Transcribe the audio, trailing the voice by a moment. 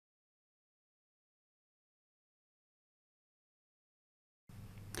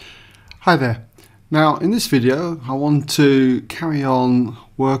Hi there. Now in this video I want to carry on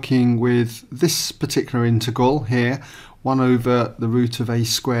working with this particular integral here, 1 over the root of a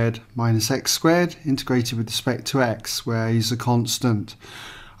squared minus x squared integrated with respect to x, where a is a constant.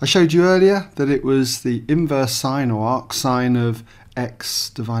 I showed you earlier that it was the inverse sine or arcsine of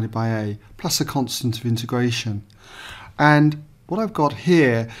x divided by a plus a constant of integration. And what I've got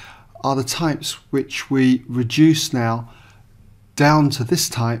here are the types which we reduce now down to this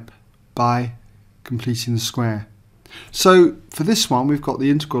type by completing the square. So for this one we've got the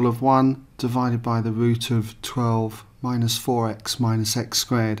integral of 1 divided by the root of 12 minus 4x minus x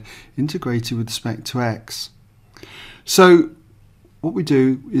squared integrated with respect to x. So what we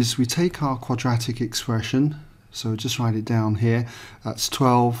do is we take our quadratic expression, so just write it down here, that's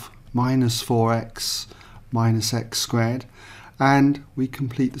 12 minus 4x minus x squared, and we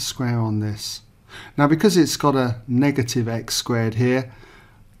complete the square on this. Now because it's got a negative x squared here,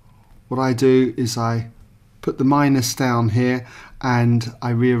 what I do is I put the minus down here and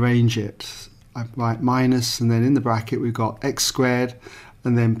I rearrange it. I write minus and then in the bracket we've got x squared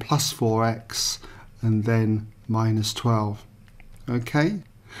and then plus 4x and then minus 12. Okay,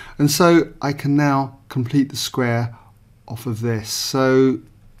 and so I can now complete the square off of this. So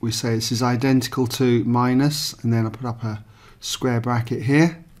we say this is identical to minus, and then I put up a square bracket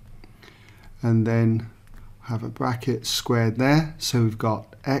here and then have a bracket squared there. So we've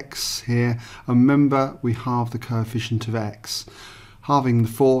got x here, and remember we halve the coefficient of x. Halving the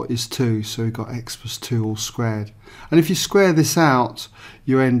 4 is 2, so we've got x plus 2 all squared. And if you square this out,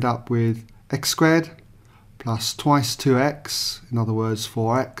 you end up with x squared plus twice 2x, in other words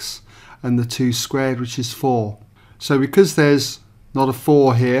 4x, and the 2 squared, which is 4. So because there's not a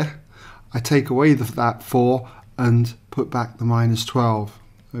 4 here, I take away that 4 and put back the minus 12.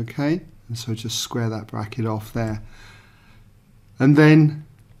 Okay, and so just square that bracket off there. And then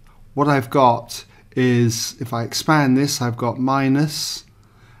what I've got is, if I expand this, I've got minus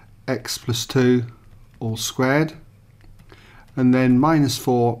x plus 2 all squared, and then minus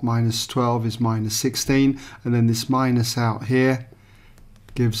 4 minus 12 is minus 16, and then this minus out here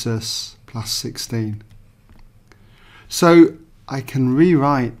gives us plus 16. So I can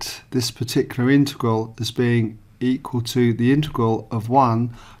rewrite this particular integral as being equal to the integral of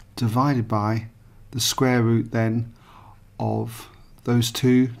 1 divided by the square root then of those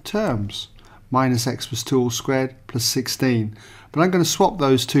two terms, minus x plus 2 all squared plus 16. But I'm going to swap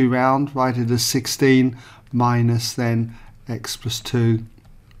those two round, write it as 16 minus then x plus 2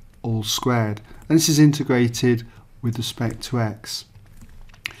 all squared. And this is integrated with respect to x.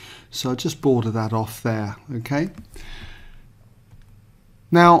 So I'll just border that off there, okay?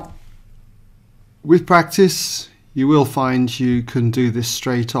 Now, with practice, you will find you can do this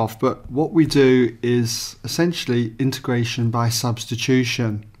straight off, but what we do is essentially integration by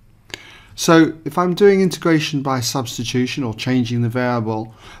substitution. So if I'm doing integration by substitution or changing the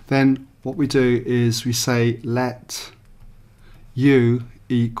variable, then what we do is we say let u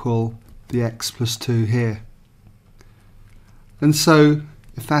equal the x plus 2 here. And so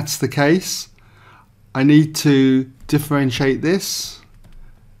if that's the case, I need to differentiate this.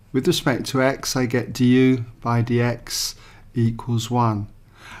 With respect to x, I get du by dx equals 1.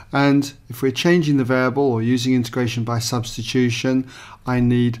 And if we're changing the variable or using integration by substitution, I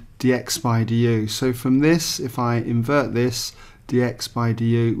need dx by du. So from this, if I invert this, dx by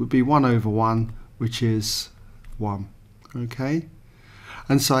du would be 1 over 1, which is 1. Okay?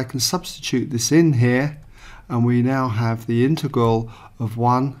 And so I can substitute this in here, and we now have the integral of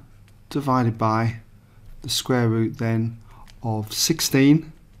 1 divided by the square root then of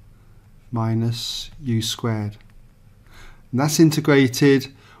 16 minus u squared. And that's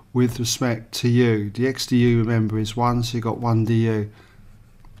integrated with respect to u. dx du, remember, is 1, so you've got 1 du.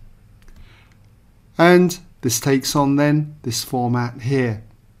 And this takes on then this format here.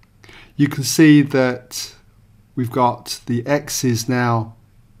 You can see that we've got the x is now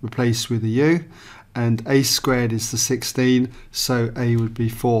replaced with a u, and a squared is the 16, so a would be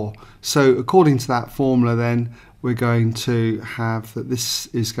 4. So according to that formula then, we're going to have that this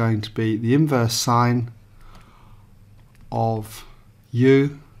is going to be the inverse sine of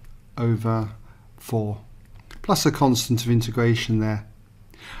u over 4 plus a constant of integration there.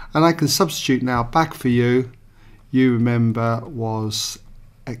 And I can substitute now back for u. U, remember, was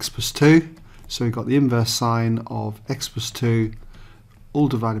x plus 2, so we've got the inverse sine of x plus 2 all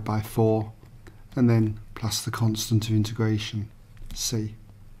divided by 4 and then plus the constant of integration, c.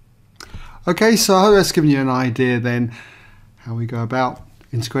 Okay, so I hope that's given you an idea then how we go about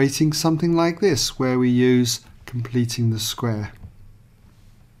integrating something like this, where we use completing the square.